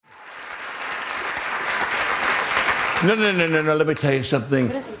No. Let me tell you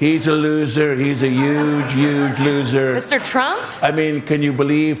something. He's a loser. He's a huge loser. Mr. Trump? I mean, can you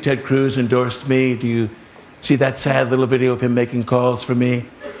believe Ted Cruz endorsed me? Do you see that sad little video of him making calls for me?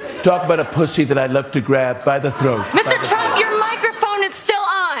 Talk about a pussy that I'd love to grab by the throat. Mr. Trump, your microphone is still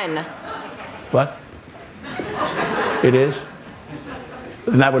on. What? It is?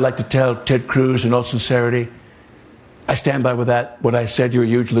 Then I would like to tell Ted Cruz in all sincerity, I stand by with that, what I said, you're a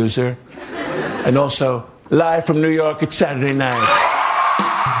huge loser. And also, live from New York, it's Saturday night.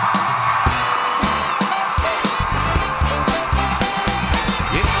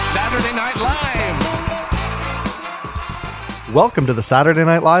 It's Saturday Night Live. Welcome to the Saturday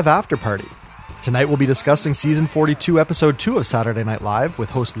Night Live After Party. Tonight we'll be discussing Season 42, Episode 2 of Saturday Night Live with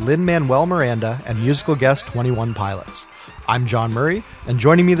host Lin-Manuel Miranda and musical guest 21 Pilots. I'm John Murray, and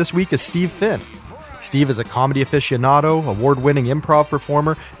joining me this week is Steve Finn. Steve is a comedy aficionado, award-winning improv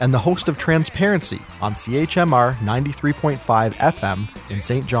performer, and the host of Transparency on CHMR 93.5 FM in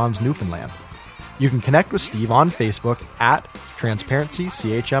St. John's, Newfoundland. You can connect with Steve on Facebook at Transparency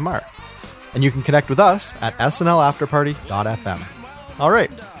CHMR. And you can connect with us at snlafterparty.fm. All right,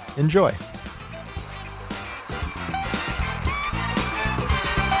 enjoy.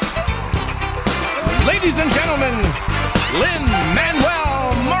 Ladies and gentlemen,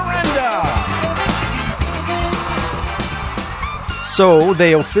 Lin-Manuel Miranda. So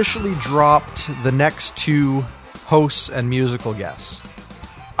they officially dropped the next two hosts and musical guests.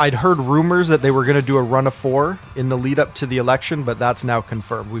 I'd heard rumors that they were going to do a run of 4 in the lead up to the election, but that's now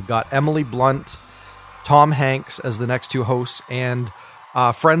confirmed. We've got Emily Blunt, Tom Hanks as the next two hosts, and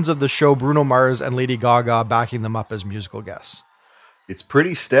friends of the show Bruno Mars and Lady Gaga backing them up as musical guests. It's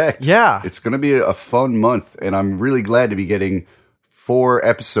pretty stacked. Yeah. It's going to be a fun month, and I'm really glad to be getting 4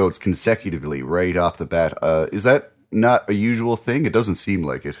 episodes consecutively right off the bat. Is that not a usual thing? It doesn't seem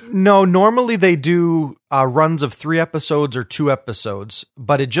like it. No, normally they do runs of 3 episodes or 2 episodes,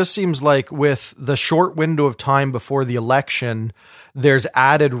 but it just seems like with the short window of time before the election, there's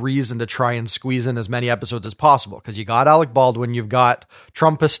added reason to try and squeeze in as many episodes as possible, because you got Alec Baldwin, you've got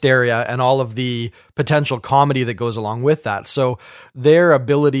Trump hysteria, and all of the potential comedy that goes along with that. So their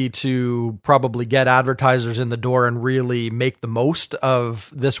ability to probably get advertisers in the door and really make the most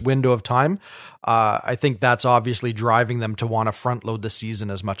of this window of time, I think that's obviously driving them to want to front load the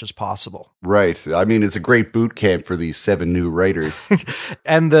season as much as possible. Right. I mean, it's a great boot camp for these 7 new writers.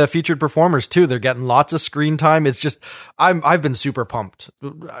 And the featured performers too. They're getting lots of screen time. It's just, I've been super pumped.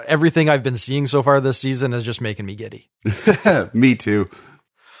 Everything I've been seeing so far this season is just making me giddy. Me too.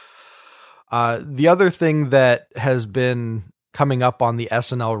 The other thing that has been coming up on the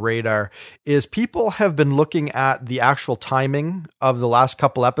SNL radar is people have been looking at the actual timing of the last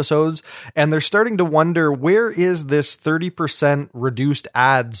couple episodes, and they're starting to wonder, where is this 30% reduced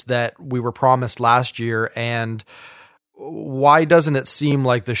ads that we were promised last year, and why doesn't it seem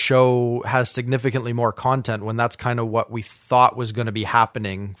like the show has significantly more content when that's kind of what we thought was going to be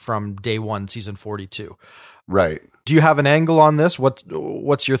happening from day 1, season 42? Right. Do you have an angle on this?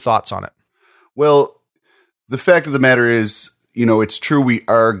 What's your thoughts on it? Well, the fact of the matter is, you know, it's true we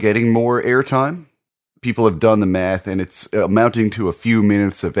are getting more airtime. People have done the math, and it's amounting to a few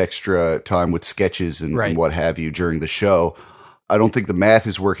minutes of extra time with sketches and what have you during the show. I don't think the math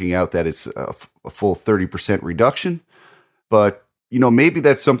is working out that it's a full 30% reduction, but, you know, maybe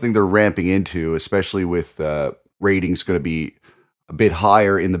that's something they're ramping into, especially with ratings going to be a bit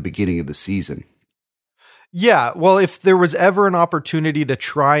higher in the beginning of the season. Yeah, well, if there was ever an opportunity to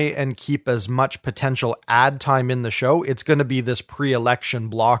try and keep as much potential ad time in the show, it's going to be this pre-election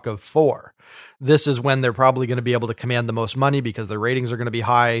block of 4. This is when they're probably going to be able to command the most money because their ratings are going to be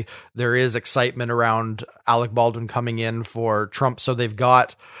high. There is excitement around Alec Baldwin coming in for Trump, so they've just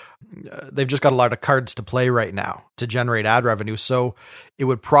got a lot of cards to play right now to generate ad revenue. So it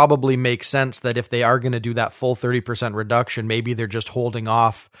would probably make sense that if they are going to do that full 30% reduction, maybe they're just holding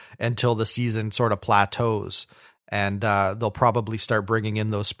off until the season sort of plateaus, and they'll probably start bringing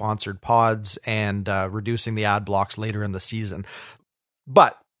in those sponsored pods and reducing the ad blocks later in the season.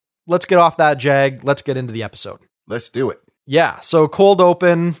 But let's get off that jag. Let's get into the episode. Let's do it. Yeah. So cold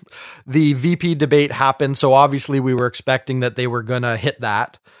open, the VP debate happened. So obviously we were expecting that they were going to hit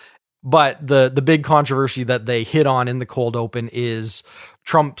that. But the big controversy that they hit on in the cold open is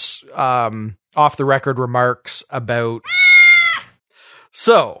Trump's off the record remarks about.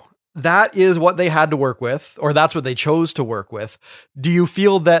 So that is what they had to work with, or that's what they chose to work with. Do you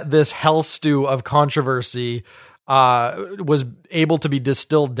feel that this hell stew of controversy was able to be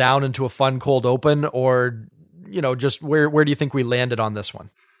distilled down into a fun cold open, or, you know, just where do you think we landed on this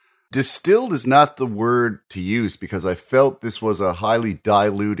one? Distilled is not the word to use, because I felt this was a highly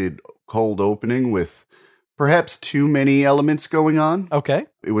diluted cold opening with perhaps too many elements going on. Okay.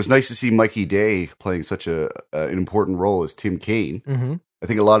 It was nice to see Mikey Day playing such an important role as Tim Kaine. Mm-hmm. I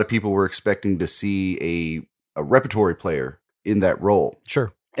think a lot of people were expecting to see a repertory player in that role.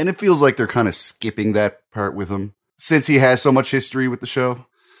 Sure. And it feels like they're kind of skipping that part with him since he has so much history with the show.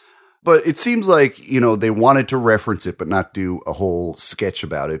 But it seems like, they wanted to reference it, but not do a whole sketch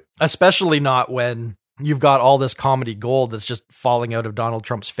about it. Especially not when you've got all this comedy gold that's just falling out of Donald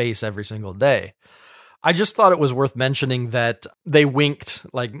Trump's face every single day. I just thought it was worth mentioning that they winked,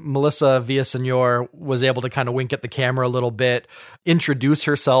 like Melissa Villaseñor was able to kind of wink at the camera a little bit, introduce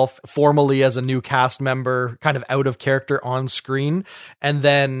herself formally as a new cast member, kind of out of character on screen. And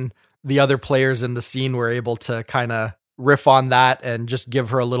then the other players in the scene were able to kind of riff on that and just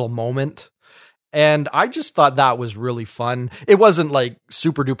give her a little moment. And I just thought that was really fun. It wasn't like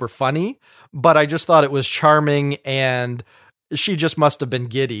super duper funny, but I just thought it was charming, and she just must have been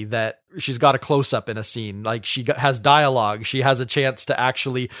giddy that she's got a close up in a scene. Like she has dialogue. She has a chance to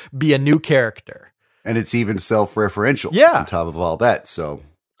actually be a new character. And it's even self-referential. Yeah. On top of all that. So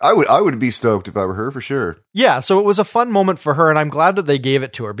I would be stoked if I were her for sure. Yeah. So it was a fun moment for her. And I'm glad that they gave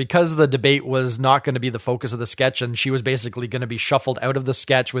it to her because the debate was not going to be the focus of the sketch. And she was basically going to be shuffled out of the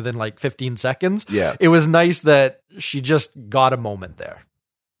sketch within like 15 seconds. Yeah. It was nice that she just got a moment there.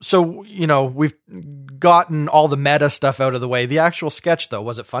 So, we've gotten all the meta stuff out of the way. The actual sketch, though,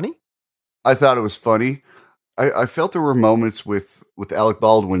 was it funny? I thought it was funny. I felt there were moments with Alec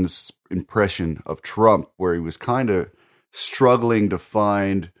Baldwin's impression of Trump where he was kind of struggling to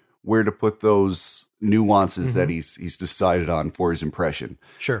find where to put those nuances that he's decided on for his impression.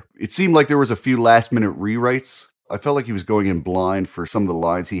 Sure. It seemed like there was a few last-minute rewrites. I felt like he was going in blind for some of the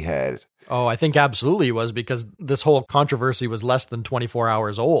lines he had. Oh, I think absolutely it was, because this whole controversy was less than 24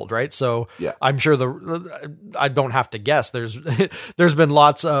 hours old, right? So yeah. I'm sure I don't have to guess. There's been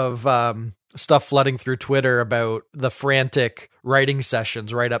lots of stuff flooding through Twitter about the frantic writing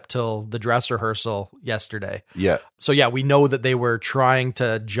sessions right up till the dress rehearsal yesterday. Yeah. So yeah, we know that they were trying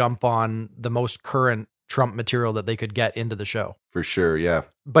to jump on the most current Trump material that they could get into the show. For sure, yeah.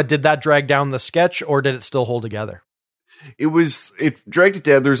 But did that drag down the sketch, or did it still hold together? It dragged it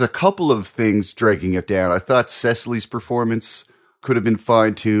down. There's a couple of things dragging it down. I thought Cecily's performance could have been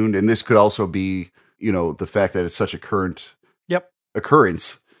fine-tuned, and this could also be, the fact that it's such a current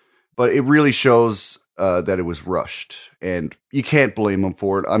occurrence. But it really shows that it was rushed, and you can't blame them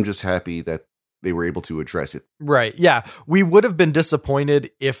for it. I'm just happy that they were able to address it. Right. Yeah. We would have been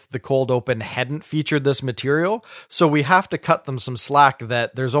disappointed if the cold open hadn't featured this material. So we have to cut them some slack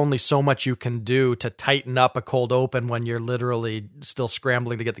that there's only so much you can do to tighten up a cold open when you're literally still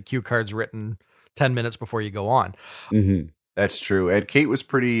scrambling to get the cue cards written 10 minutes before you go on. Mm-hmm. That's true. And Kate was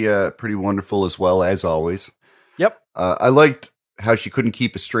pretty wonderful as well, as always. Yep. I liked how she couldn't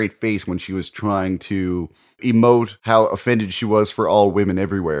keep a straight face when she was trying to emote how offended she was for all women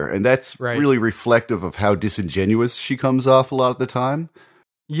everywhere. And that's really reflective of how disingenuous she comes off a lot of the time.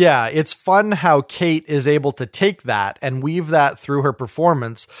 Yeah, it's fun how Kate is able to take that and weave that through her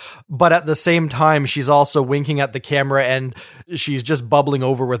performance, but at the same time, she's also winking at the camera and she's just bubbling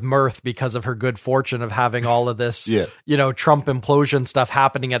over with mirth because of her good fortune of having all of this, Trump implosion stuff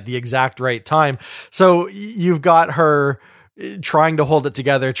happening at the exact right time. So you've got her trying to hold it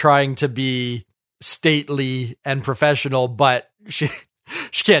together, trying to be stately and professional, but she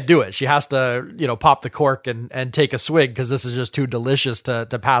can't do it. She has to, pop the cork and take a swig because this is just too delicious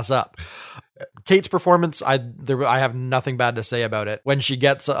to pass up. Kate's performance, I have nothing bad to say about it. When she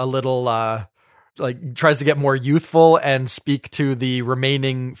gets a little, tries to get more youthful and speak to the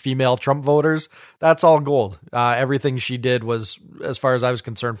remaining female Trump voters, that's all gold. Everything she did was, as far as I was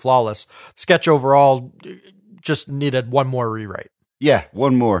concerned, flawless. Sketch overall just needed one more rewrite. Yeah,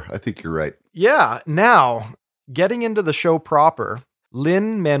 one more. I think you're right. Yeah. Now, getting into the show proper,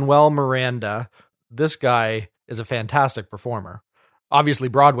 Lin-Manuel Miranda, this guy is a fantastic performer. Obviously,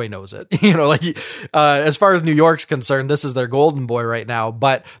 Broadway knows it. As far as New York's concerned, this is their golden boy right now.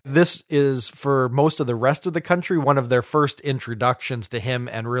 But this is, for most of the rest of the country, one of their first introductions to him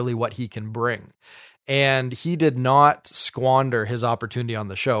and really what he can bring. And he did not squander his opportunity on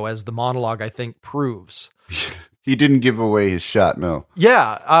the show, as the monologue, I think, proves. He didn't give away his shot, no.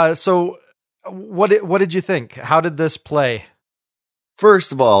 Yeah. So what did you think? How did this play?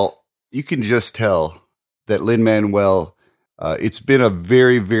 First of all, you can just tell that Lin-Manuel, it's been a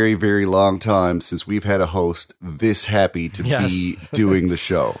very, very, very long time since we've had a host this happy to be doing the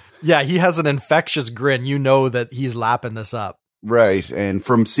show. Yeah, he has an infectious grin. You know that he's lapping this up. Right. And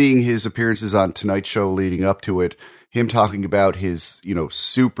from seeing his appearances on Tonight Show leading up to it, him talking about his,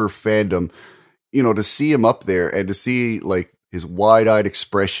 super fandom, to see him up there and to see like his wide-eyed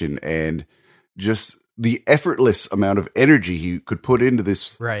expression and just the effortless amount of energy he could put into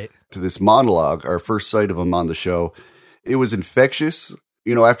this Right. to this monologue, our first sight of him on the show. It was infectious.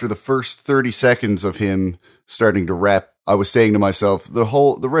 You know, after the first 30 seconds of him starting to rap, I was saying to myself,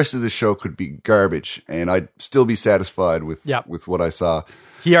 the rest of the show could be garbage, and I'd still be satisfied with what I saw.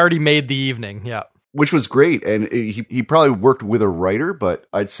 He already made the evening. Yeah. Which was great. And he probably worked with a writer, but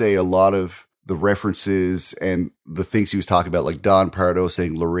I'd say a lot of the references and the things he was talking about, like Don Pardo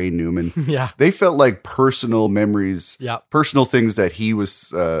saying Lorraine Newman, they felt like personal memories, personal things that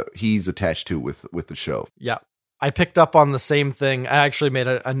he's attached to with the show. Yeah. I picked up on the same thing. I actually made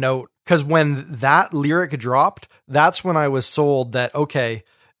a note, because when that lyric dropped, that's when I was sold that, okay,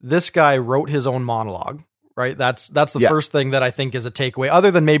 this guy wrote his own monologue, right? That's the first thing that I think is a takeaway, other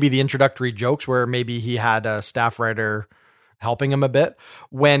than maybe the introductory jokes where maybe he had a staff writer helping him a bit.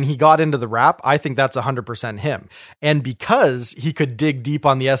 When he got into the rap, I think that's 100% him. And because he could dig deep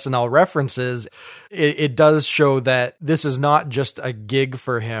on the SNL references, it does show that this is not just a gig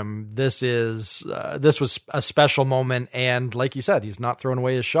for him. This was a special moment. And like you said, he's not throwing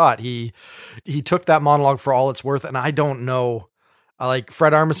away his shot. He took that monologue for all it's worth. And I don't know, like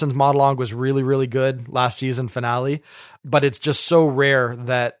Fred Armisen's monologue was really, really good last season finale, but it's just so rare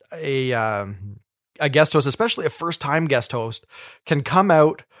that a guest host, especially a first-time guest host, can come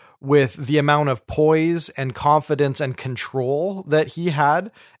out with the amount of poise and confidence and control that he had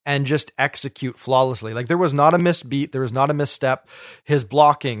and just execute flawlessly. Like, there was not a missed beat. There was not a misstep. His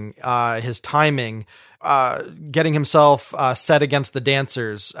blocking, his timing, getting himself set against the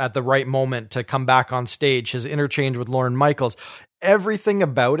dancers at the right moment to come back on stage, his interchange with Lorne Michaels, everything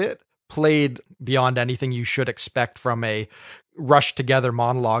about it played beyond anything you should expect from a rushed together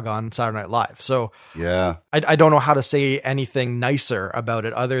monologue on Saturday Night Live. So yeah, I don't know how to say anything nicer about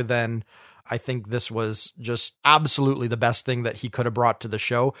it other than I think this was just absolutely the best thing that he could have brought to the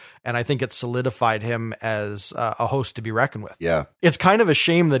show. And I think it solidified him as a host to be reckoned with. Yeah. It's kind of a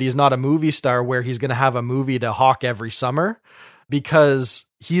shame that he's not a movie star where he's going to have a movie to hawk every summer, because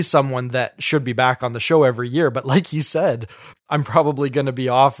he's someone that should be back on the show every year. But like he said, I'm probably going to be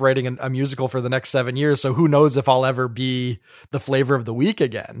off writing a musical for the next 7 years. So who knows if I'll ever be the flavor of the week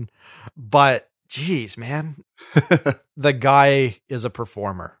again. But geez, man, the guy is a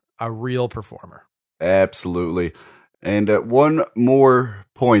performer, a real performer. Absolutely. And one more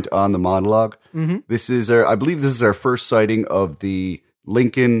point on the monologue. Mm-hmm. I believe this is our first sighting of the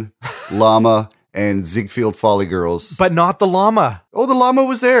Lincoln Llama and Ziegfeld Folly Girls. But not the llama. Oh, the llama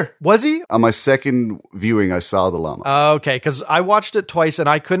was there. Was he? On my second viewing, I saw the llama. Okay, because I watched it twice and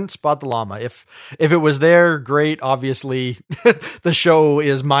I couldn't spot the llama. If it was there, great. Obviously, the show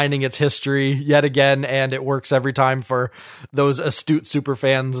is mining its history yet again, and it works every time for those astute super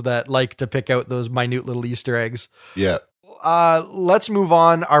fans that like to pick out those minute little Easter eggs. Yeah. Let's move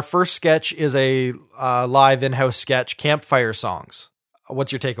on. Our first sketch is a live in-house sketch, Campfire Songs.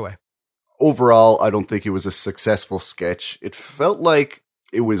 What's your takeaway? Overall, I don't think it was a successful sketch. It felt like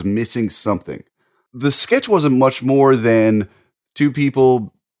it was missing something. The sketch wasn't much more than two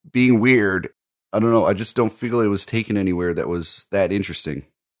people being weird. I don't know. I just don't feel it was taken anywhere that was that interesting.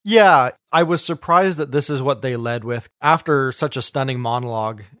 Yeah, I was surprised that this is what they led with after such a stunning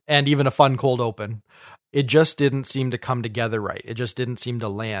monologue and even a fun cold open. It just didn't seem to come together right. It just didn't seem to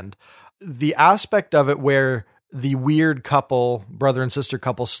land. The aspect of it where the weird couple, brother and sister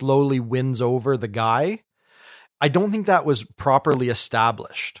couple, slowly wins over the guy, I don't think that was properly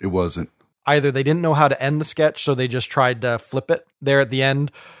established. It wasn't. Either they didn't know how to end the sketch, so they just tried to flip it there at the end,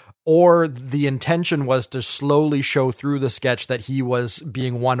 or the intention was to slowly show through the sketch that he was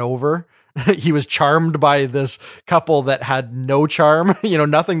being won over. He was charmed by this couple that had no charm,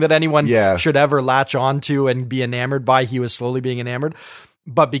 nothing that anyone should ever latch onto and be enamored by. He was slowly being enamored.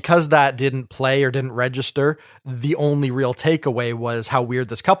 But because that didn't play or didn't register, the only real takeaway was how weird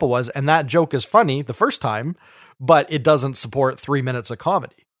this couple was. And that joke is funny the first time, but it doesn't support 3 minutes of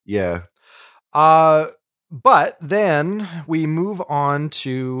comedy. Yeah. But then we move on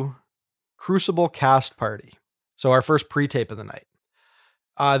to Crucible Cast Party. So our first pre-tape of the night.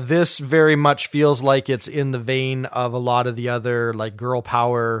 This very much feels like it's in the vein of a lot of the other like girl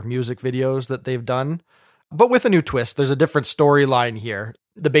power music videos that they've done, but with a new twist. There's a different storyline here.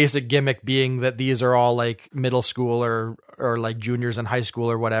 The basic gimmick being that these are all like middle school or like juniors in high school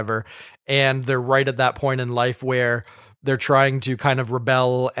or whatever. And they're right at that point in life where they're trying to kind of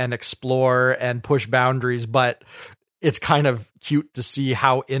rebel and explore and push boundaries, but it's kind of cute to see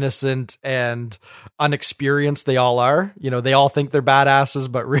how innocent and unexperienced they all are. They all think they're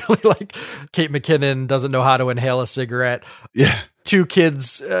badasses, but really, like, Kate McKinnon doesn't know how to inhale a cigarette. Yeah. Two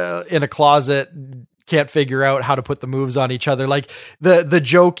kids in a closet can't figure out how to put the moves on each other. Like, the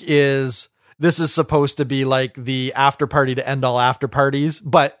joke is this is supposed to be like the after party to end all after parties,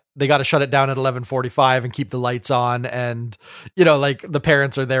 but they got to shut it down at 11:45 and keep the lights on. And, you know, like the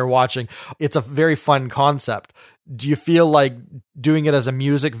parents are there watching. It's a very fun concept. Do you feel like doing it as a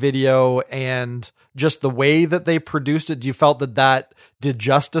music video and just the way that they produced it, do you felt that that did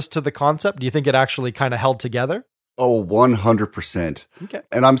justice to the concept? Do you think it actually kind of held together? Oh, 100%. Okay.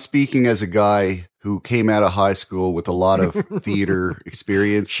 And I'm speaking as a guy who came out of high school with a lot of theater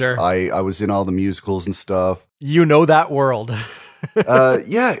experience. Sure. I was in all the musicals and stuff. You know that world.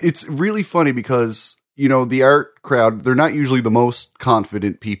 Yeah, it's really funny because, you know, the art crowd, they're not usually the most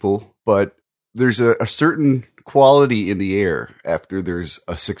confident people, but there's a certain quality in the air after there's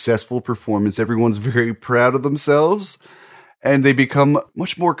a successful performance. Everyone's very proud of themselves and they become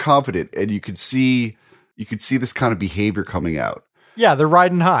much more confident, and you could see this kind of behavior coming out. Yeah, they're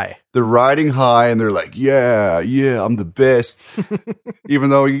riding high. They're riding high and they're like, yeah, I'm the best. Even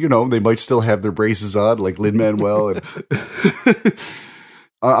though, you know, they might still have their braces on, like Lin-Manuel. And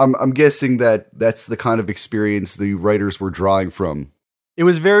I'm guessing that's the kind of experience the writers were drawing from. It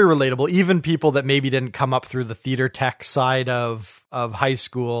was very relatable. Even people that maybe didn't come up through the theater tech side of high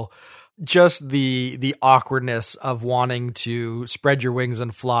school, just the awkwardness of wanting to spread your wings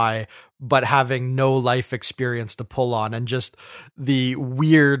and fly, but having no life experience to pull on, and just the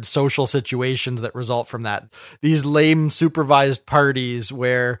weird social situations that result from that. These lame supervised parties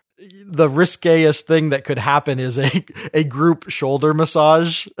where the riskiest thing that could happen is a group shoulder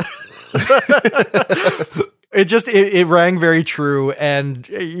massage. It rang very true. And,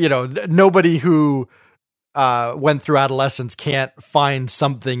 you know, nobody who went through adolescence can't find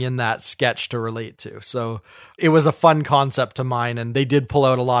something in that sketch to relate to. So it was a fun concept to mine, and they did pull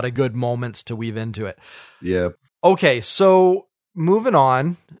out a lot of good moments to weave into it. Yeah. Okay, so moving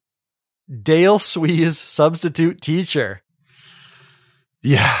on. Dale Swee's substitute teacher.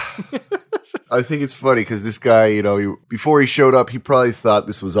 Yeah. I think it's funny because this guy, you know, before he showed up, he probably thought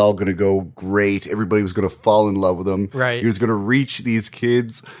this was all going to go great. Everybody was going to fall in love with him. Right. He was going to reach these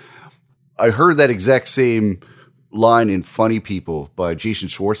kids. I heard that exact same line in Funny People by Jason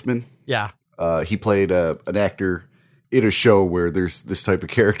Schwartzman. Yeah. He played an actor in a show where there's this type of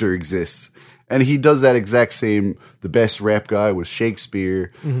character exists. And he does that exact same, the best rap guy was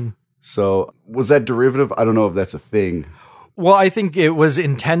Shakespeare. Mm-hmm. So was that derivative? I don't know if that's a thing. Well, I think it was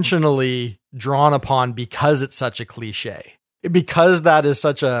intentionally drawn upon because it's such a cliche. Because that is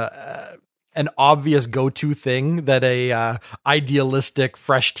such an obvious go-to thing that a idealistic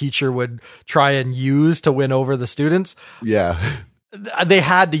fresh teacher would try and use to win over the students. Yeah. They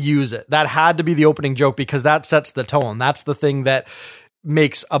had to use it. That had to be the opening joke because that sets the tone. That's the thing that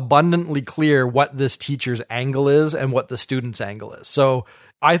makes abundantly clear what this teacher's angle is and what the student's angle is. So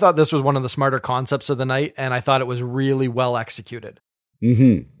I thought this was one of the smarter concepts of the night, and I thought it was really well executed.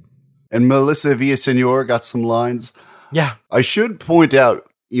 Mm-hmm. And Melissa Villaseñor got some lines. Yeah. I should point out,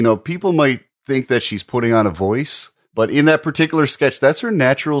 you know, people might think that she's putting on a voice, but in that particular sketch, that's her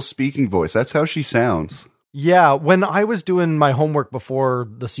natural speaking voice. That's how she sounds. Yeah. When I was doing my homework before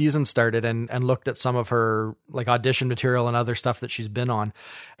the season started and looked at some of her like audition material and other stuff that she's been on,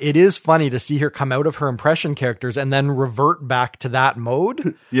 it is funny to see her come out of her impression characters and then revert back to that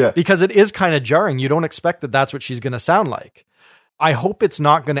mode. Yeah. Because it is kind of jarring. You don't expect that that's what she's going to sound like. I hope it's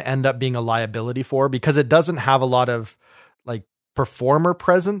not going to end up being a liability for her because it doesn't have a lot of like performer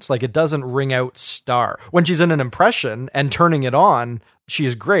presence. Like it doesn't ring out star. When she's in an impression and turning it on, she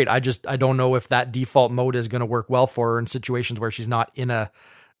is great. I don't know if that default mode is going to work well for her in situations where she's not in a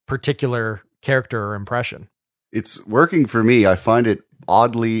particular character or impression. It's working for me. I find it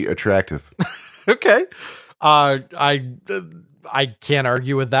oddly attractive. Okay. I can't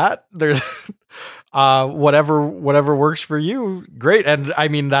argue with that. There's whatever works for you. Great. And I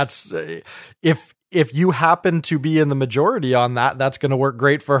mean, that's if you happen to be in the majority on that, that's going to work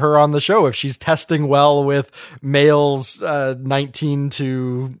great for her on the show. If she's testing well with males 19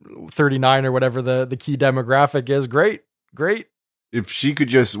 to 39 or whatever the key demographic is, great. If she could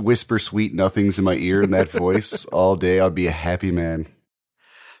just whisper sweet nothings in my ear in that voice all day, I'd be a happy man.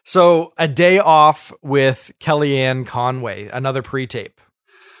 So a day off with Kellyanne Conway, another pre-tape.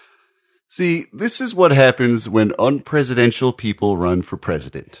 See, this is what happens when unpresidential people run for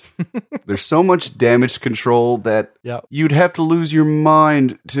president. There's so much damage control that you'd have to lose your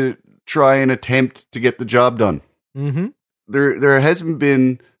mind to try and attempt to get the job done. Mm-hmm. There hasn't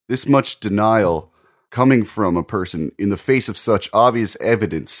been this much denial coming from a person in the face of such obvious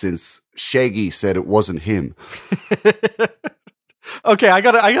evidence since Shaggy said it wasn't him. Okay, I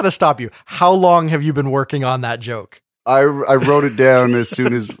gotta stop you. How long have you been working on that joke? I wrote it down as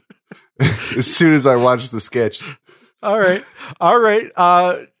soon as I watched the sketch. All right.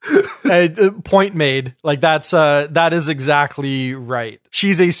 Point made. Like that is exactly right.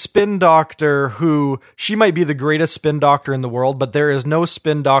 She's a spin doctor who, she might be the greatest spin doctor in the world, but there is no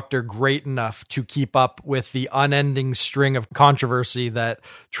spin doctor great enough to keep up with the unending string of controversy that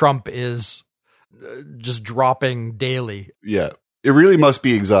Trump is just dropping daily. Yeah. It really must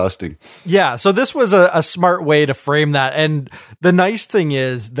be exhausting. Yeah, so this was a smart way to frame that. And the nice thing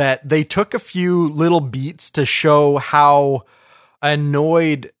is that they took a few little beats to show how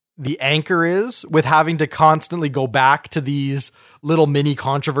annoyed the anchor is with having to constantly go back to these little mini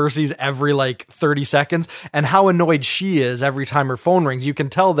controversies every like 30 seconds, and how annoyed she is every time her phone rings. You can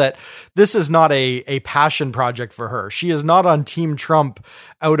tell that this is not a passion project for her. She is not on Team Trump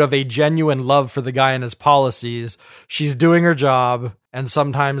out of a genuine love for the guy and his policies. She's doing her job, and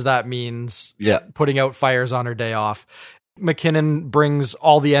sometimes that means putting out fires on her day off. McKinnon brings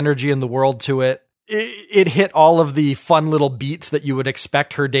all the energy in the world to it. It hit all of the fun little beats that you would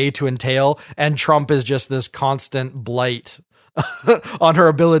expect her day to entail, and Trump is just this constant blight on her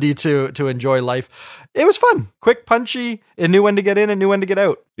ability to enjoy life. It was fun, quick, punchy. It knew when to get in and knew when to get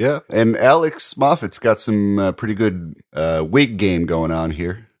out. Yeah, and Alex Moffat's got some pretty good wig game going on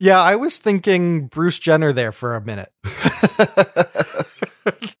here. Yeah, I was thinking Bruce Jenner there for a minute.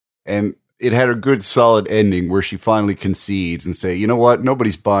 And it had a good solid ending where she finally concedes and say, you know what,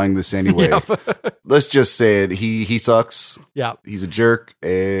 nobody's buying this anyway. Yep. Let's just say it. He sucks. Yeah, he's a jerk,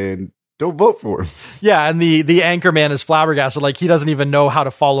 and don't vote for him. Yeah, and the anchor man is flabbergasted. Like, he doesn't even know how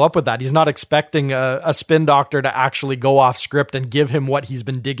to follow up with that. He's not expecting a spin doctor to actually go off script and give him what he's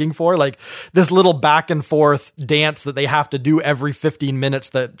been digging for. Like, this little back and forth dance that they have to do every 15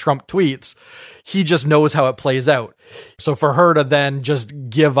 minutes that Trump tweets, he just knows how it plays out. So for her to then just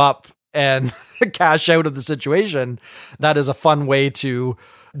give up and cash out of the situation, that is a fun way to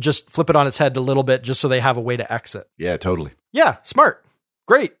just flip it on its head a little bit, just so they have a way to exit. Yeah, totally. Yeah, smart.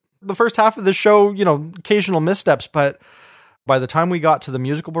 Great. The first half of the show, you know, occasional missteps, but by the time we got to the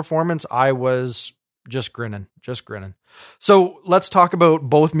musical performance, I was just grinning. So let's talk about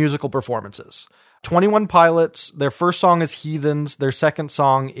both musical performances. 21 Pilots, their first song is Heathens. Their second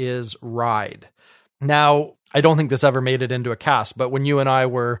song is Ride. Now, I don't think this ever made it into a cast, but when you and I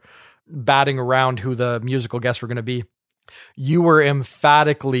were batting around who the musical guests were going to be, you were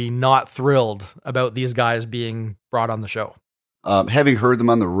emphatically not thrilled about these guys being brought on the show. Having heard them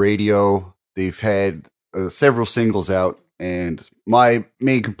on the radio, they've had several singles out, and my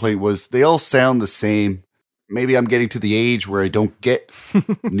main complaint was they all sound the same. Maybe I'm getting to the age where I don't get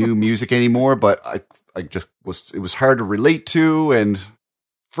new music anymore, but it was hard to relate to, and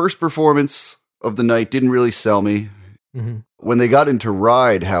first performance of the night didn't really sell me. Mm-hmm. When they got into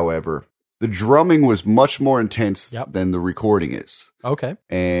Ride, however, the drumming was much more intense than the recording is. Okay.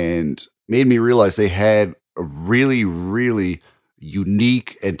 And made me realize they had a really, really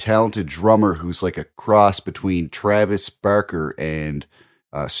unique and talented drummer who's like a cross between Travis Barker and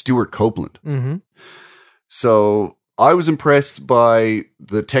Stuart Copeland. Mm-hmm. So I was impressed by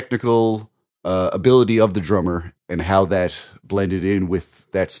the technical ability of the drummer and how that blended in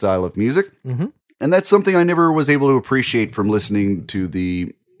with that style of music. Mm-hmm. And that's something I never was able to appreciate from listening to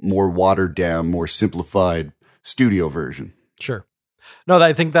the more watered down, more simplified studio version. Sure. No,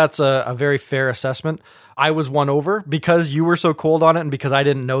 I think that's a very fair assessment. I was won over because you were so cold on it, and because I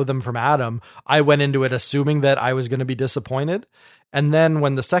didn't know them from Adam. I went into it assuming that I was going to be disappointed. And then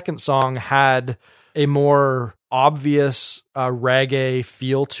when the second song had a more obvious reggae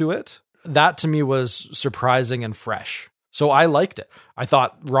feel to it, that to me was surprising and fresh. So I liked it. I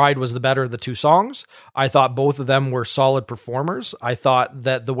thought Ride was the better of the two songs. I thought both of them were solid performers. I thought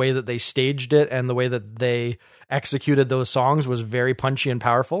that the way that they staged it and the way that they executed those songs was very punchy and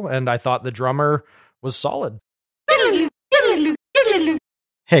powerful. And I thought the drummer was solid.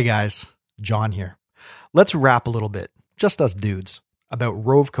 Hey guys, John here. Let's rap a little bit, just us dudes, about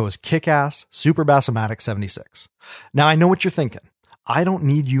Rovco's kick-ass Super Bass-O-Matic 76. Now I know what you're thinking. I don't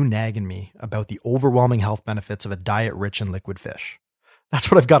need you nagging me about the overwhelming health benefits of a diet rich in liquid fish. That's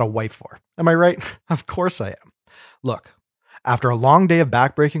what I've got a wife for. Am I right? Of course I am. Look, after a long day of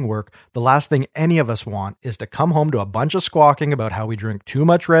backbreaking work, the last thing any of us want is to come home to a bunch of squawking about how we drink too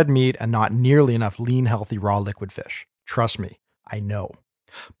much red meat and not nearly enough lean, healthy, raw liquid fish. Trust me, I know.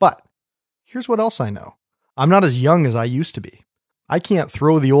 But here's what else I know. I'm not as young as I used to be. I can't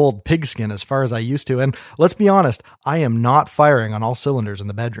throw the old pigskin as far as I used to, and let's be honest, I am not firing on all cylinders in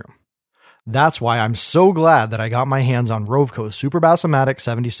the bedroom. That's why I'm so glad that I got my hands on Rovco's Super Bass-O-Matic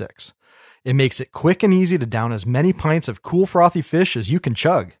 76. It makes it quick and easy to down as many pints of cool frothy fish as you can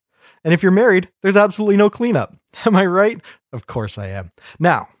chug. And if you're married, there's absolutely no cleanup. Am I right? Of course I am.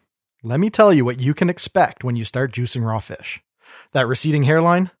 Now, let me tell you what you can expect when you start juicing raw fish. That receding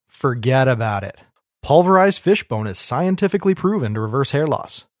hairline? Forget about it. Pulverized fish bone is scientifically proven to reverse hair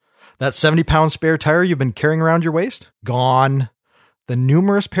loss. That 70-pound spare tire you've been carrying around your waist? Gone. The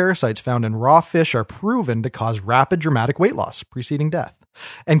numerous parasites found in raw fish are proven to cause rapid, dramatic weight loss preceding death.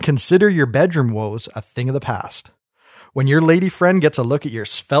 And consider your bedroom woes a thing of the past. When your lady friend gets a look at your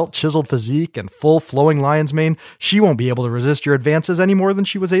svelte, chiseled physique and full flowing lion's mane, she won't be able to resist your advances any more than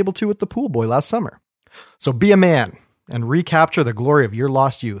she was able to with the pool boy last summer. So be a man and recapture the glory of your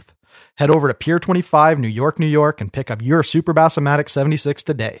lost youth. Head over to Pier 25, New York, and pick up your Super Bass-O-Matic 76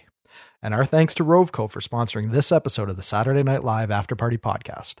 today. And our thanks to Roveco for sponsoring this episode of the Saturday Night Live After Party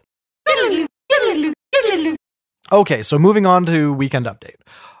Podcast. Okay, so moving on to Weekend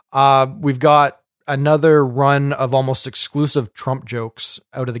Update. We've got another run of almost exclusive Trump jokes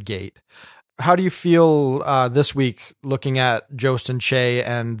out of the gate. How do you feel this week looking at Jost and Che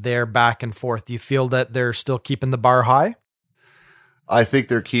and their back and forth? Do you feel that they're still keeping the bar high? I think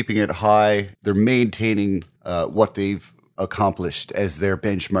they're keeping it high. They're maintaining what they've accomplished as their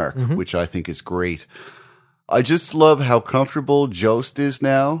benchmark, which I think is great. I just love how comfortable Jost is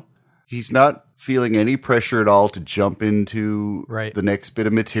now. He's not feeling any pressure at all to jump into the next bit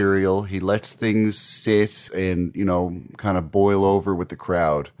of material. He lets things sit and, kind of boil over with the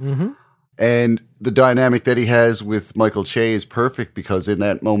crowd. Mm-hmm. And the dynamic that he has with Michael Che is perfect because in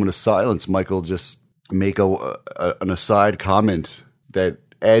that moment of silence, Michael just make an aside comment that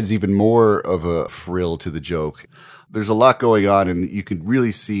adds even more of a frill to the joke. There's a lot going on, and you can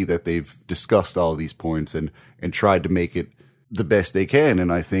really see that they've discussed all of these points and tried to make it the best they can.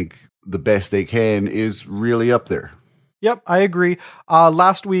 And I think the best they can is really up there. Yep, I agree.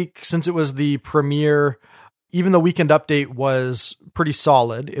 Last week, since it was the premiere, even the Weekend Update was pretty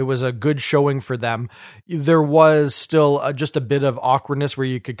solid. It was a good showing for them. There was still just a bit of awkwardness where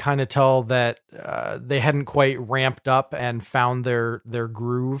you could kind of tell that they hadn't quite ramped up and found their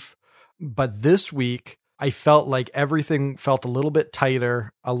groove. But this week, I felt like everything felt a little bit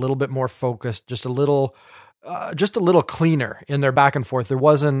tighter, a little bit more focused, just a little cleaner in their back and forth.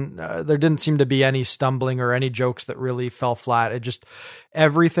 There didn't seem to be any stumbling or any jokes that really fell flat.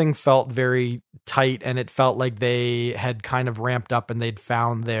 Everything felt very tight, and it felt like they had kind of ramped up and they'd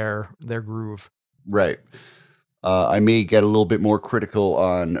found their groove. Right. I may get a little bit more critical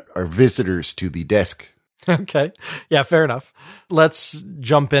on our visitors to the desk. Okay. Yeah, fair enough. Let's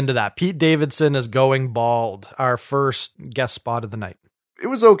jump into that. Pete Davidson is going bald, our first guest spot of the night. It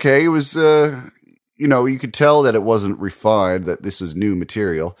was okay. It was, you could tell that it wasn't refined, that this was new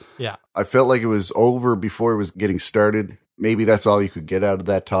material. Yeah. I felt like it was over before it was getting started. Maybe that's all you could get out of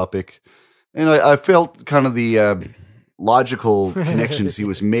that topic. And I felt kind of the logical connections he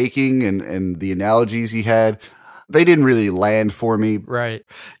was making and the analogies he had. They didn't really land for me. Right.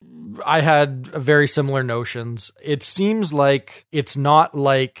 I had very similar notions. It seems like it's not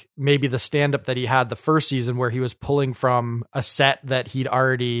like maybe the stand-up that he had the first season where he was pulling from a set that he'd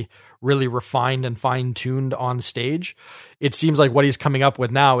already really refined and fine-tuned on stage. It seems like what he's coming up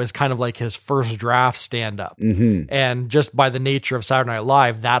with now is kind of like his first draft stand-up. Mm-hmm. And just by the nature of Saturday Night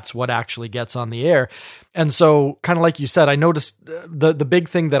Live, that's what actually gets on the air. And so, kind of like you said, I noticed the big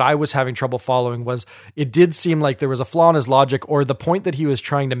thing that I was having trouble following was it did seem like there was a flaw in his logic, or the point that he was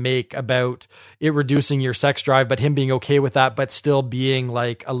trying to make about it reducing your sex drive, but him being okay with that, but still being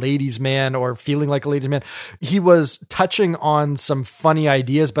like a ladies' man or feeling like a ladies' man. He was touching on some funny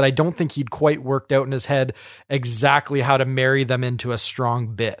ideas, but I don't think he'd quite worked out in his head exactly how to marry them into a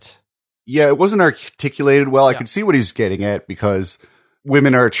strong bit. Yeah, it wasn't articulated well. I could see what he's getting at because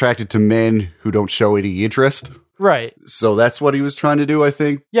women are attracted to men who don't show any interest. Right. So that's what he was trying to do, I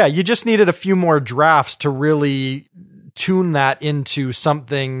think. Yeah, you just needed a few more drafts to really tune that into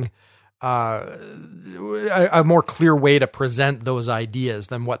something, a more clear way to present those ideas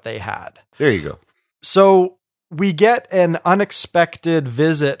than what they had. There you go. So we get an unexpected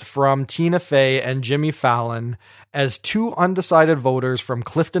visit from Tina Fey and Jimmy Fallon as two undecided voters from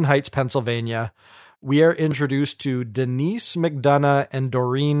Clifton Heights, Pennsylvania. We are introduced to Denise McDonough and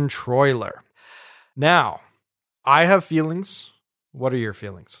Doreen Troiler. Now, I have feelings. What are your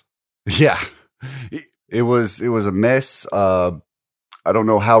feelings? Yeah, it was a mess. I don't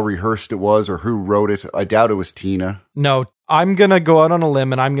know how rehearsed it was or who wrote it. I doubt it was Tina. No, I'm going to go out on a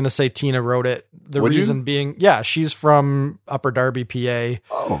limb and I'm going to say Tina wrote it. The reason being, yeah, she's from Upper Darby, PA.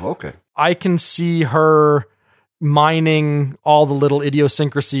 Oh, okay. I can see her mining all the little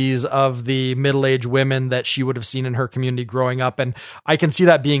idiosyncrasies of the middle-aged women that she would have seen in her community growing up. And I can see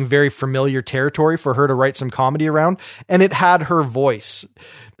that being very familiar territory for her to write some comedy around. And it had her voice.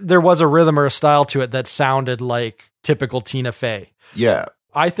 There was a rhythm or a style to it that sounded like typical Tina Fey. Yeah.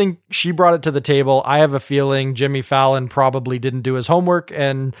 I think she brought it to the table. I have a feeling Jimmy Fallon probably didn't do his homework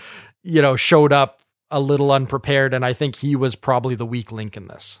and, showed up a little unprepared. And I think he was probably the weak link in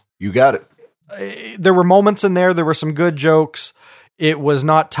this. You got it. There were moments in there. There were some good jokes. It was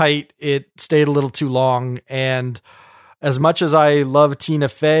not tight. It stayed a little too long. And as much as I love Tina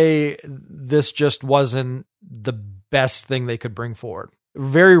Fey, this just wasn't the best thing they could bring forward.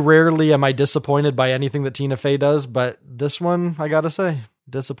 Very rarely am I disappointed by anything that Tina Fey does, but this one, I gotta say,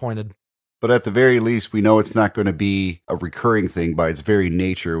 disappointed. But at the very least, we know it's not going to be a recurring thing by its very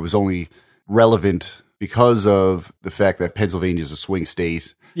nature. It was only relevant because of the fact that Pennsylvania is a swing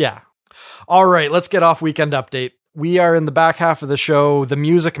state. Yeah. All right, let's get off Weekend Update. We are in the back half of the show, The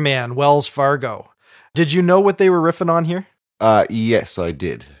Music Man, Wells Fargo. Did you know what they were riffing on here? Yes, I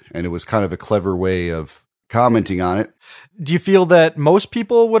did. And it was kind of a clever way of commenting on it. Do you feel that most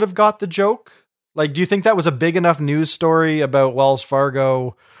people would have got the joke? Like, do you think that was a big enough news story about Wells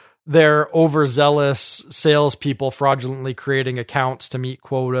Fargo, their overzealous salespeople fraudulently creating accounts to meet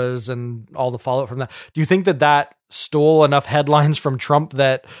quotas and all the fallout from that? Do you think that stole enough headlines from Trump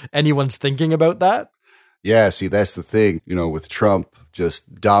that anyone's thinking about that? Yeah, see, that's the thing, with Trump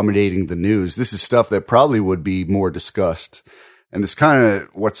just dominating the news. This is stuff that probably would be more discussed. And it's kind of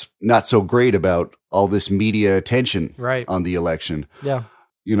what's not so great about all this media attention on the election. Yeah.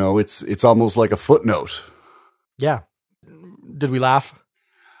 It's almost like a footnote. Yeah. Did we laugh?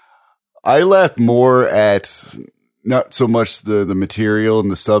 I laughed more at not so much the material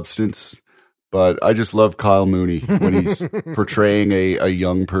and the substance, but I just love Kyle Mooney when he's portraying a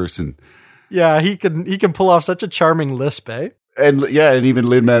young person. Yeah, he can pull off such a charming lisp, eh? And even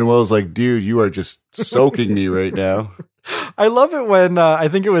Lin-Manuel's like, dude, you are just soaking me right now. I love it when I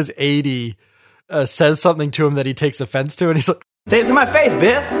think it was 80 says something to him that he takes offense to, and he's like, "Say it to my face,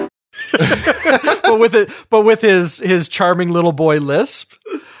 Biff." but with his charming little boy lisp.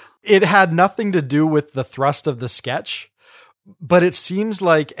 It had nothing to do with the thrust of the sketch, but it seems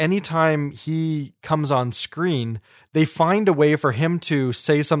like anytime he comes on screen, they find a way for him to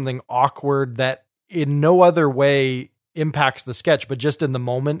say something awkward that in no other way impacts the sketch, but just in the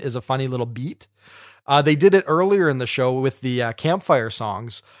moment is a funny little beat. They did it earlier in the show with the campfire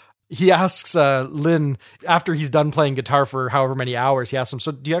songs. He asks Lynn, after he's done playing guitar for however many hours, he asks him,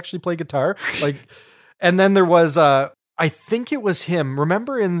 "So do you actually play guitar?" And then there was, I think it was him.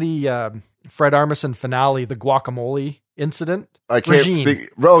 Remember in the Fred Armisen finale, the guacamole incident? I can't think.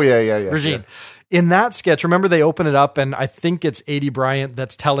 Oh, yeah. Regine. Yeah. In that sketch, remember they open it up and I think it's Aidy Bryant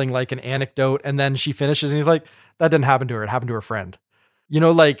that's telling like an anecdote, and then she finishes and he's like, "That didn't happen to her. It happened to her friend."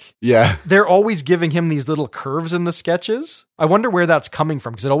 Yeah, they're always giving him these little curves in the sketches. I wonder where that's coming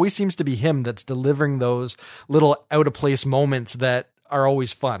from, because it always seems to be him that's delivering those little out of place moments that are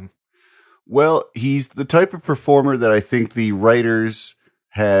always fun. Well, he's the type of performer that I think the writers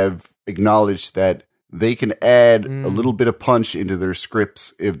have acknowledged that they can add a little bit of punch into their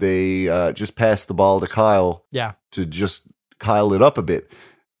scripts if they just pass the ball to Kyle. Yeah. To just Kyle it up a bit.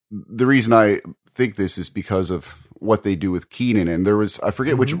 The reason I think this is because of what they do with Keenan. And there was, I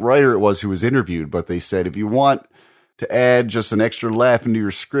forget which writer it was who was interviewed, but they said, if you want to add just an extra laugh into your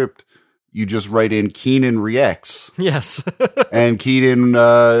script, you just write in Keenan reacts. Yes. And Keenan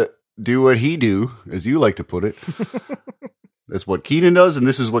do what he do, as you like to put it. That's what Keenan does, and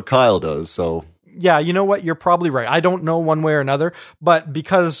this is what Kyle does. So yeah, you know what? You're probably right. I don't know one way or another, but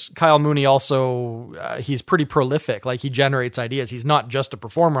because Kyle Mooney also, he's pretty prolific. Like, he generates ideas. He's not just a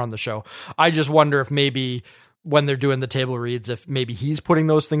performer on the show. I just wonder if maybe when they're doing the table reads, if maybe he's putting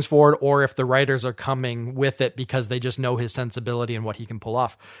those things forward, or if the writers are coming with it because they just know his sensibility and what he can pull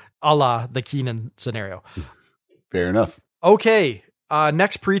off, a la the Keenan scenario. Fair enough. Okay.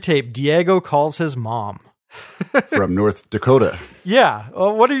 Next pre-tape, Diego calls his mom. From North Dakota. Yeah.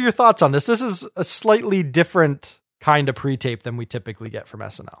 What are your thoughts on this? This is a slightly different kind of pre-tape than we typically get from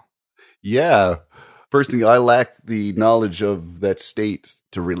SNL. Yeah. Personally, I lack the knowledge of that state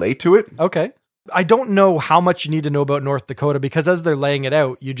to relate to it. Okay. I don't know how much you need to know about North Dakota, because as they're laying it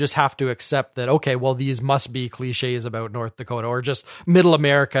out, you just have to accept that, okay, well, these must be cliches about North Dakota or just middle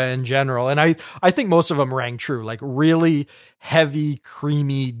America in general. And I think most of them rang true, like really heavy,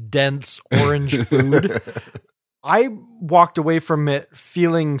 creamy, dense orange food. I walked away from it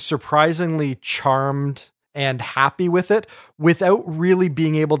feeling surprisingly charmed and happy with it without really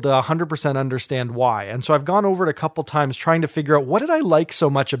being able to 100% understand why. And so I've gone over it a couple times trying to figure out, what did I like so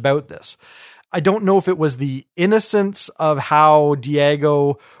much about this? I don't know if it was the innocence of how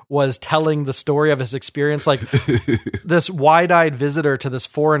Diego was telling the story of his experience, like this wide-eyed visitor to this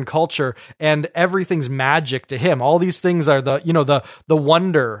foreign culture, and everything's magic to him. All these things are the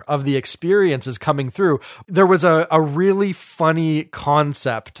wonder of the experience is coming through. There was a really funny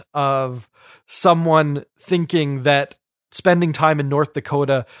concept of someone thinking that spending time in North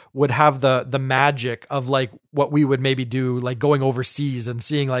Dakota would have the magic of like what we would maybe do, like going overseas and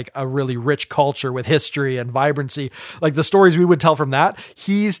seeing like a really rich culture with history and vibrancy, like the stories we would tell from that.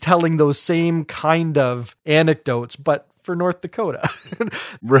 He's telling those same kind of anecdotes, but for North Dakota.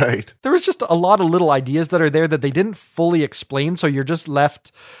 Right. There was just a lot of little ideas that are there that they didn't fully explain. So you're just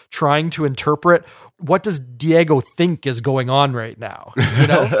left trying to interpret, what does Diego think is going on right now?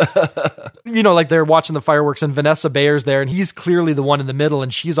 Like they're watching the fireworks and Vanessa Bayer's there and he's clearly the one in the middle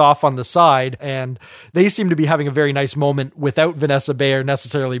and she's off on the side. And they seem to be having a very nice moment without Vanessa Bayer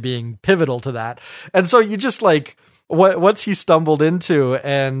necessarily being pivotal to that. And so you just like, what's he stumbled into?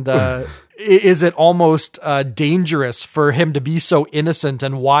 And is it almost dangerous for him to be so innocent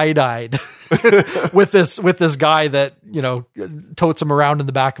and wide-eyed with this guy that, totes him around in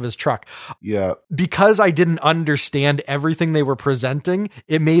the back of his truck? Yeah. Because I didn't understand everything they were presenting,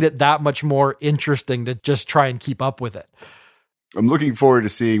 it made it that much more interesting to just try and keep up with it. I'm looking forward to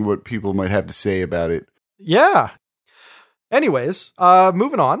seeing what people might have to say about it. Yeah. Anyways,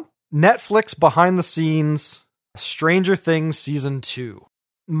 moving on. Netflix behind the scenes, Stranger Things Season 2.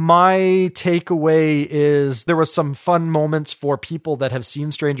 My takeaway is there was some fun moments for people that have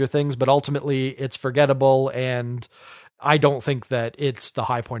seen Stranger Things, but ultimately it's forgettable, and I don't think that it's the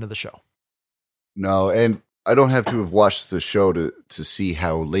high point of the show. No, and I don't have to have watched the show to see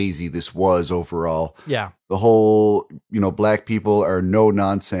how lazy this was overall. Yeah. The whole, black people are no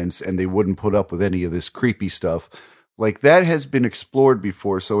nonsense and they wouldn't put up with any of this creepy stuff. Like that has been explored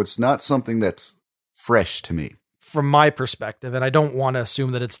before, so it's not something that's fresh to me. From my perspective, and I don't want to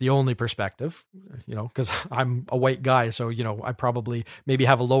assume that it's the only perspective, because I'm a white guy. So, I probably maybe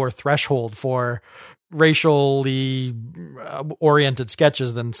have a lower threshold for racially oriented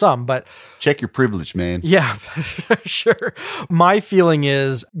sketches than some, but check your privilege, man. Yeah, sure. My feeling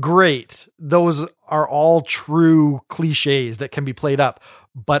is great. Those are all true cliches that can be played up,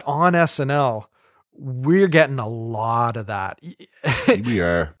 but on SNL, we're getting a lot of that. We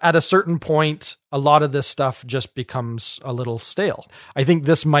are. At a certain point, a lot of this stuff just becomes a little stale. I think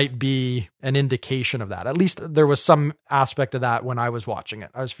this might be an indication of that. At least there was some aspect of that when I was watching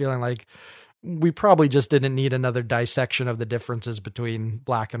it. I was feeling like we probably just didn't need another dissection of the differences between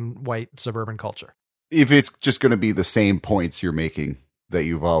black and white suburban culture. If it's just going to be the same points you're making that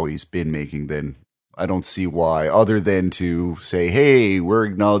you've always been making, then I don't see why, other than to say, hey, we're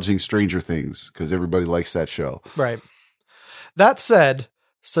acknowledging Stranger Things because everybody likes that show. Right. That said,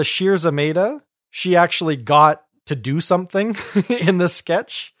 Sashir Zameda, she actually got to do something in this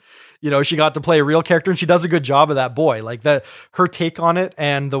sketch. She got to play a real character and she does a good job of that boy. Like her take on it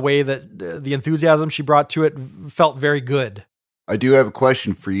and the way that the enthusiasm she brought to it felt very good. I do have a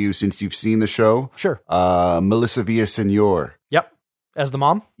question for you since you've seen the show. Sure. Melissa Villaseñor. Yep. As the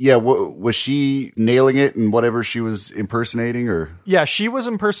mom? Yeah, was she nailing it in whatever she was impersonating? Or yeah, she was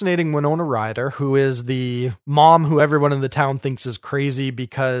impersonating Winona Ryder, who is the mom who everyone in the town thinks is crazy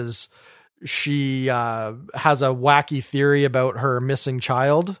because she has a wacky theory about her missing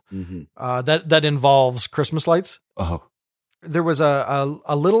child that involves Christmas lights. Oh. There was a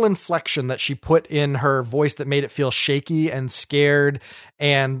little inflection that she put in her voice that made it feel shaky and scared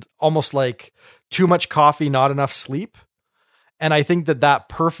and almost like too much coffee, not enough sleep. And I think that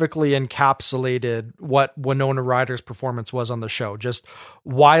perfectly encapsulated what Winona Ryder's performance was on the show. Just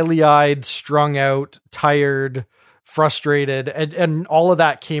wily-eyed, strung out, tired, frustrated, and all of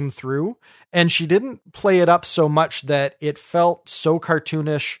that came through. And she didn't play it up so much that it felt so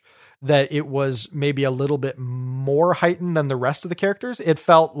cartoonish that it was maybe a little bit more heightened than the rest of the characters. It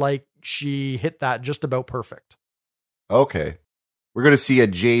felt like she hit that just about perfect. Okay. We're going to see a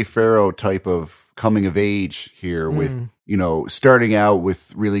Jay Farrow type of coming of age here with, starting out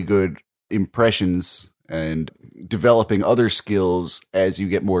with really good impressions and developing other skills as you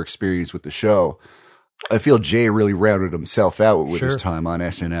get more experience with the show. I feel Jay really rounded himself out with his time on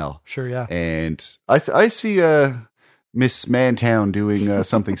SNL. Sure, yeah. And I see Miss Mantown doing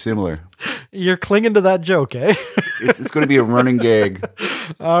something similar. You're clinging to that joke, eh? It's going to be a running gag.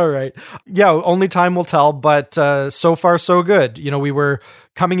 All right. Yeah, only time will tell, but so far so good. We were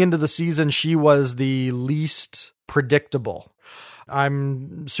coming into the season, she was the least predictable.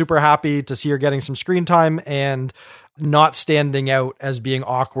 I'm super happy to see her getting some screen time and not standing out as being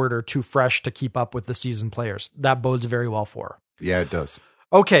awkward or too fresh to keep up with the seasoned players. That bodes very well for her. Yeah, it does.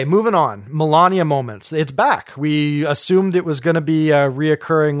 Okay, moving on. Melania moments. It's back. We assumed it was going to be a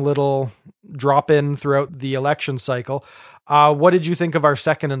reoccurring little drop in throughout the election cycle. What did you think of our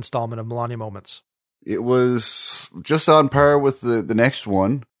second installment of Melania moments? It was just on par with the next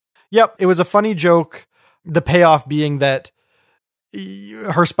one. Yep, it was a funny joke. The payoff being that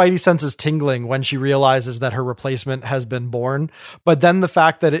her spidey sense is tingling when she realizes that her replacement has been born. But then the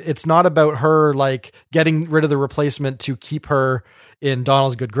fact that it's not about her like getting rid of the replacement to keep her in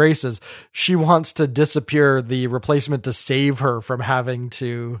Donald's good graces. She wants to disappear the replacement to save her from having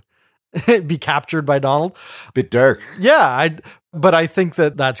to be captured by Donald. Bit dark. Yeah, but I think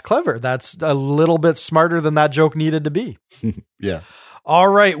that's clever. That's a little bit smarter than that joke needed to be. Yeah. All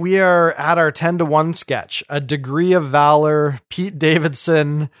right, we are at our 10-1 sketch. A degree of valor. Pete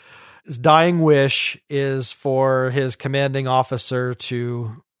Davidson's dying wish is for his commanding officer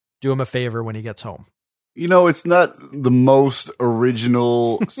to do him a favor when he gets home. You know, it's not the most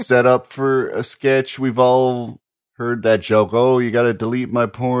original setup for a sketch. We've all heard that joke. Oh, you got to delete my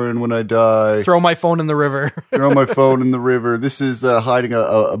porn when I die. Throw my phone in the river. Throw my phone in the river. This is hiding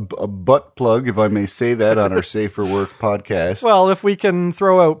a butt plug, if I may say that, on our Safer Work podcast. Well, if we can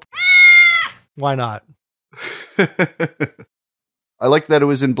throw out, why not? I liked that it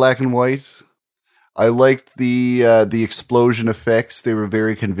was in black and white. I liked the explosion effects. They were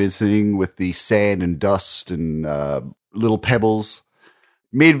very convincing with the sand and dust and little pebbles.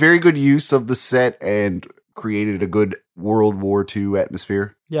 Made very good use of the set and created a good World War II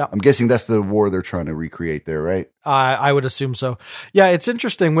atmosphere. Yeah. I'm guessing that's the war they're trying to recreate there, right? I would assume so. Yeah, it's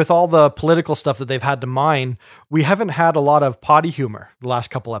interesting with all the political stuff that they've had to mine. We haven't had a lot of potty humor the last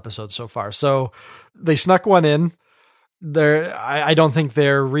couple episodes so far. So they snuck one in. I don't think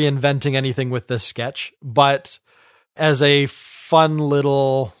they're reinventing anything with this sketch, but as a fun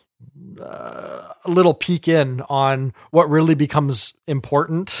little peek in on what really becomes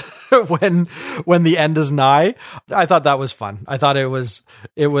important when the end is nigh, I thought that was fun. I thought it was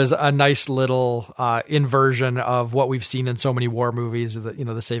a nice little inversion of what we've seen in so many war movies,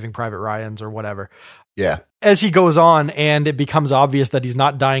 the Saving Private Ryans or whatever. Yeah. As he goes on and it becomes obvious that he's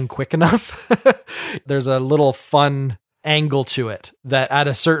not dying quick enough, there's a little fun angle to it that at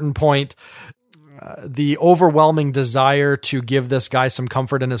a certain point, the overwhelming desire to give this guy some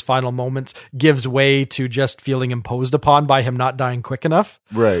comfort in his final moments gives way to just feeling imposed upon by him not dying quick enough.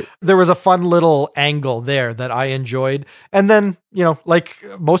 Right. There was a fun little angle there that I enjoyed. And then, like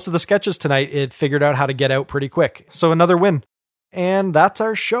most of the sketches tonight, it figured out how to get out pretty quick. So another win. And that's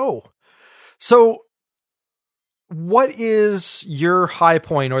our show. So what is your high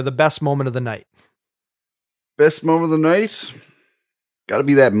point or the best moment of the night? Best moment of the night? Got to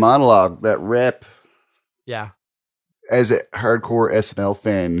be that monologue, that rap. Yeah. As a hardcore SNL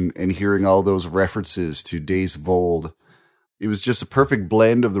fan and hearing all those references to Days of Old, it was just a perfect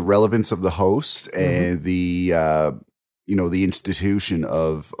blend of the relevance of the host and the institution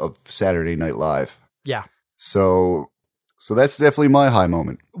of Saturday Night Live. Yeah. So that's definitely my high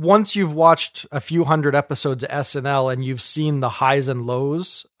moment. Once you've watched a few hundred episodes of SNL and you've seen the highs and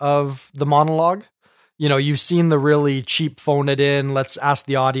lows of the monologue, you've seen the really cheap phone it in, let's ask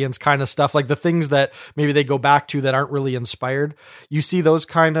the audience kind of stuff, like the things that maybe they go back to that aren't really inspired. You see those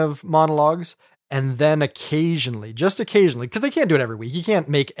kind of monologues. And then occasionally, just occasionally, because they can't do it every week. You can't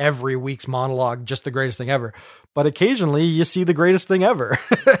make every week's monologue just the greatest thing ever. But occasionally you see the greatest thing ever.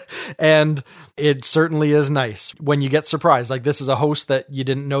 And it certainly is nice when you get surprised. Like this is a host that you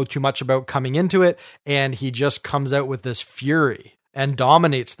didn't know too much about coming into it. And he just comes out with this fury and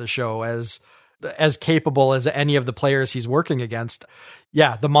dominates the show as capable as any of the players he's working against.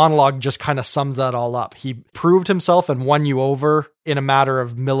 Yeah, the monologue just kind of sums that all up. He proved himself and won you over in a matter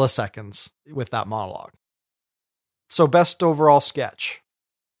of milliseconds with that monologue. So best overall sketch.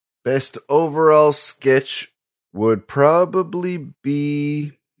 Best overall sketch would probably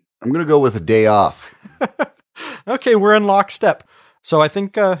be, I'm going to go with A Day Off. Okay, we're in lockstep. So I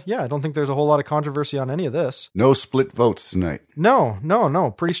think, I don't think there's a whole lot of controversy on any of this. No split votes tonight.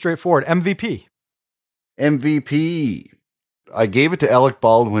 No. Pretty straightforward. MVP. I gave it to Alec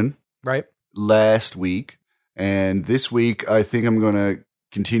Baldwin right last week. And this week, I think I'm going to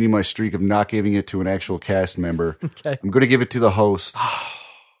continue my streak of not giving it to an actual cast member. Okay. I'm going to give it to the host.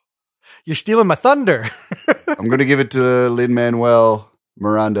 You're stealing my thunder. I'm going to give it to Lin-Manuel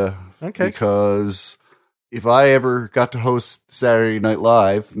Miranda. Okay. Because if I ever got to host Saturday Night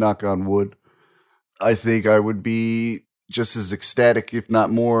Live, knock on wood, I think I would be just as ecstatic, if not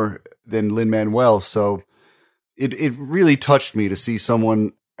more, than Lin-Manuel. So it really touched me to see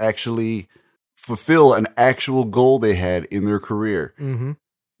someone actually fulfill an actual goal they had in their career. Mm-hmm.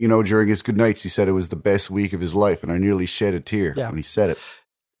 During his good nights, he said it was the best week of his life, and I nearly shed a tear when he said it.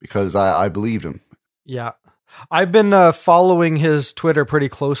 because I believed him. Yeah. I've been following his Twitter pretty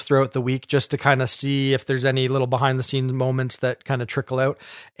close throughout the week just to kind of see if there's any little behind the scenes moments that kind of trickle out.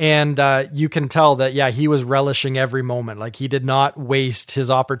 And you can tell that, yeah, he was relishing every moment. Like he did not waste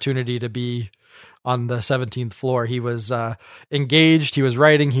his opportunity to be on the 17th floor. He was engaged. He was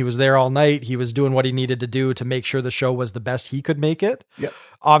writing. He was there all night. He was doing what he needed to do to make sure the show was the best he could make it. Yep.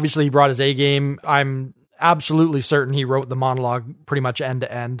 Obviously, he brought his A game. I'm absolutely certain he wrote the monologue pretty much end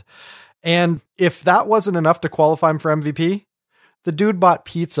to end. And if that wasn't enough to qualify him for MVP, the dude bought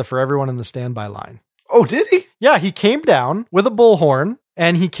pizza for everyone in the standby line. Oh, did he? Yeah, he came down with a bullhorn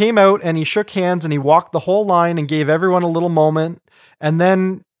and he came out and he shook hands and he walked the whole line and gave everyone a little moment and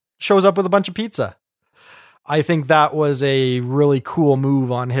then shows up with a bunch of pizza. I think that was a really cool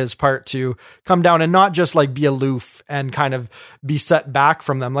move on his part to come down and not just like be aloof and kind of be set back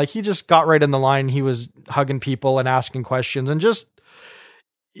from them. Like he just got right in the line. He was hugging people and asking questions and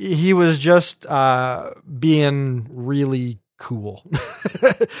he was just being really cool.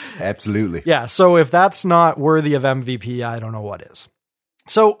 Absolutely. Yeah. So if that's not worthy of MVP, I don't know what is.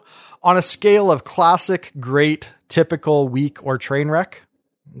 So on a scale of classic, great, typical, weak, or train wreck,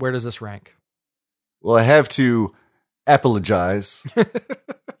 where does this rank? Well, I have to apologize,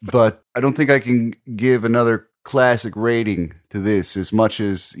 but I don't think I can give another classic rating to this as much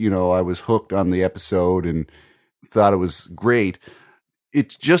as, I was hooked on the episode and thought it was great.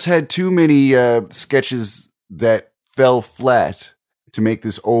 It just had too many sketches that fell flat to make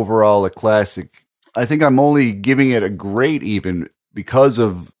this overall a classic. I think I'm only giving it a great even because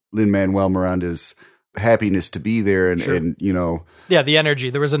of Lin-Manuel Miranda's happiness to be there and, Sure. Yeah, the energy.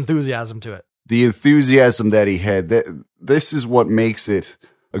 There was enthusiasm to it. The enthusiasm that he had. This is what makes it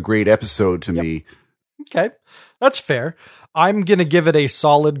a great episode to me. Okay, that's fair. I'm going to give it a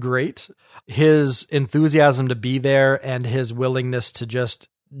solid great. His enthusiasm to be there and his willingness to just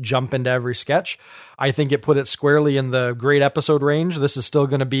jump into every sketch, I think it put it squarely in the great episode range. This is still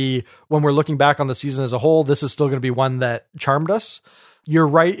going to be, when we're looking back on the season as a whole, this is still going to be one that charmed us. You're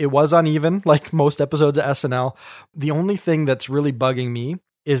right, it was uneven, like most episodes of SNL. The only thing that's really bugging me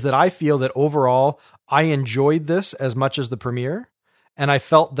is that I feel that overall, I enjoyed this as much as the premiere. And I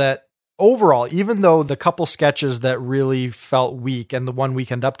felt that overall, even though the couple sketches that really felt weak and the one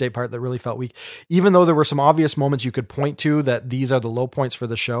Weekend Update part that really felt weak, even though there were some obvious moments you could point to that these are the low points for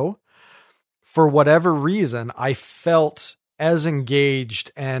the show, for whatever reason, I felt as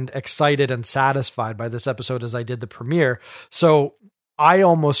engaged and excited and satisfied by this episode as I did the premiere. So I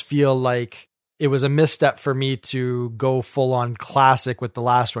almost feel like it was a misstep for me to go full on classic with the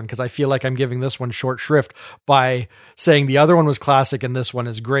last one, because I feel like I'm giving this one short shrift by saying the other one was classic and this one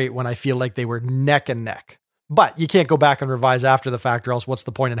is great when I feel like they were neck and neck. But you can't go back and revise after the fact, or else what's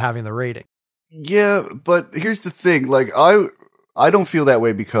the point in having the rating? Yeah, but here's the thing. Like, I don't feel that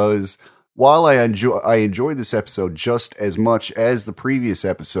way because while I enjoyed this episode just as much as the previous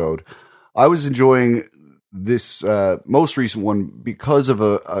episode, I was enjoying this most recent one because of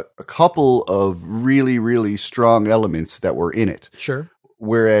a couple of really, really strong elements that were in it. Sure.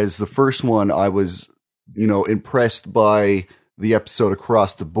 Whereas the first one, I was, impressed by the episode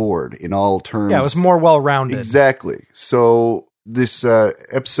across the board in all terms. Yeah, it was more well-rounded. Exactly. So this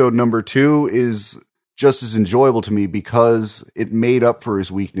episode number 2 is just as enjoyable to me because it made up for his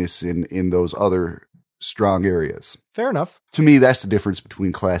weakness in those other strong areas. Fair enough. To me, that's the difference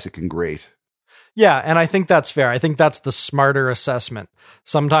between classic and great. Yeah, and I think that's fair. I think that's the smarter assessment.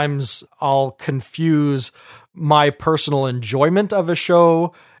 Sometimes I'll confuse my personal enjoyment of a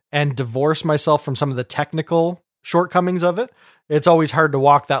show and divorce myself from some of the technical shortcomings of it. It's always hard to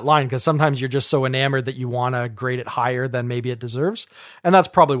walk that line because sometimes you're just so enamored that you want to grade it higher than maybe it deserves. And that's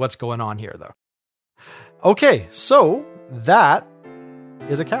probably what's going on here, though. Okay, so that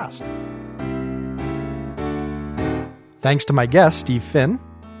is a cast. Thanks to my guest, Steve Finn.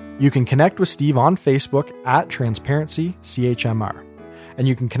 You can connect with Steve on Facebook at TransparencyCHMR. And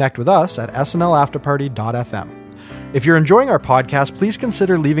you can connect with us at snlafterparty.fm. If you're enjoying our podcast, please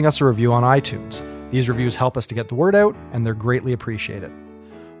consider leaving us a review on iTunes. These reviews help us to get the word out, and they're greatly appreciated.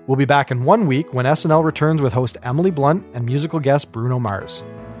 We'll be back in 1 week when SNL returns with host Emily Blunt and musical guest Bruno Mars.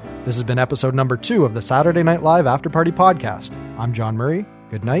 This has been episode number 2 of the Saturday Night Live After Party podcast. I'm John Murray.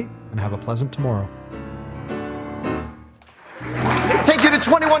 Good night, and have a pleasant tomorrow. Take you to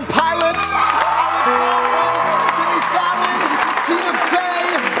 21 Pilots, Jimmy Fallon, Tina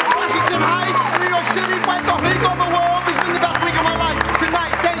Fey, Washington Heights, New York City, Puerto Rico, the world. This has been the best week of my life. Good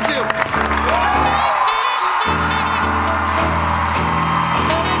night. Thank you.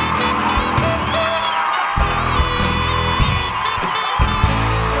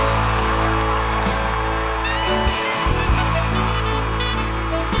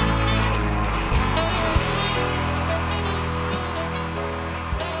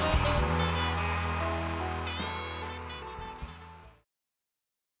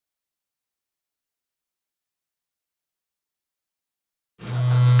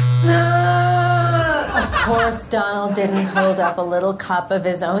 course, Donald didn't hold up a little cup of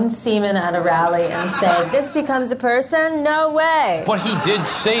his own semen at a rally and say, "This becomes a person? No way." But he did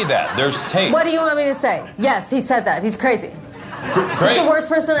say that. There's tape. What do you want me to say? Yes, he said that. He's crazy. Great. He's the worst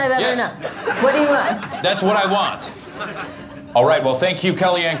person I've ever Yes. known. What do you want? That's what I want. All right, well, thank you,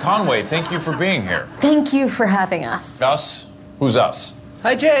 Kellyanne Conway. Thank you for being here. Thank you for having us. Us? Who's us?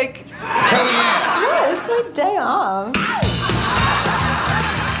 Hi, Jake. Kellyanne. Yeah, it's my day off.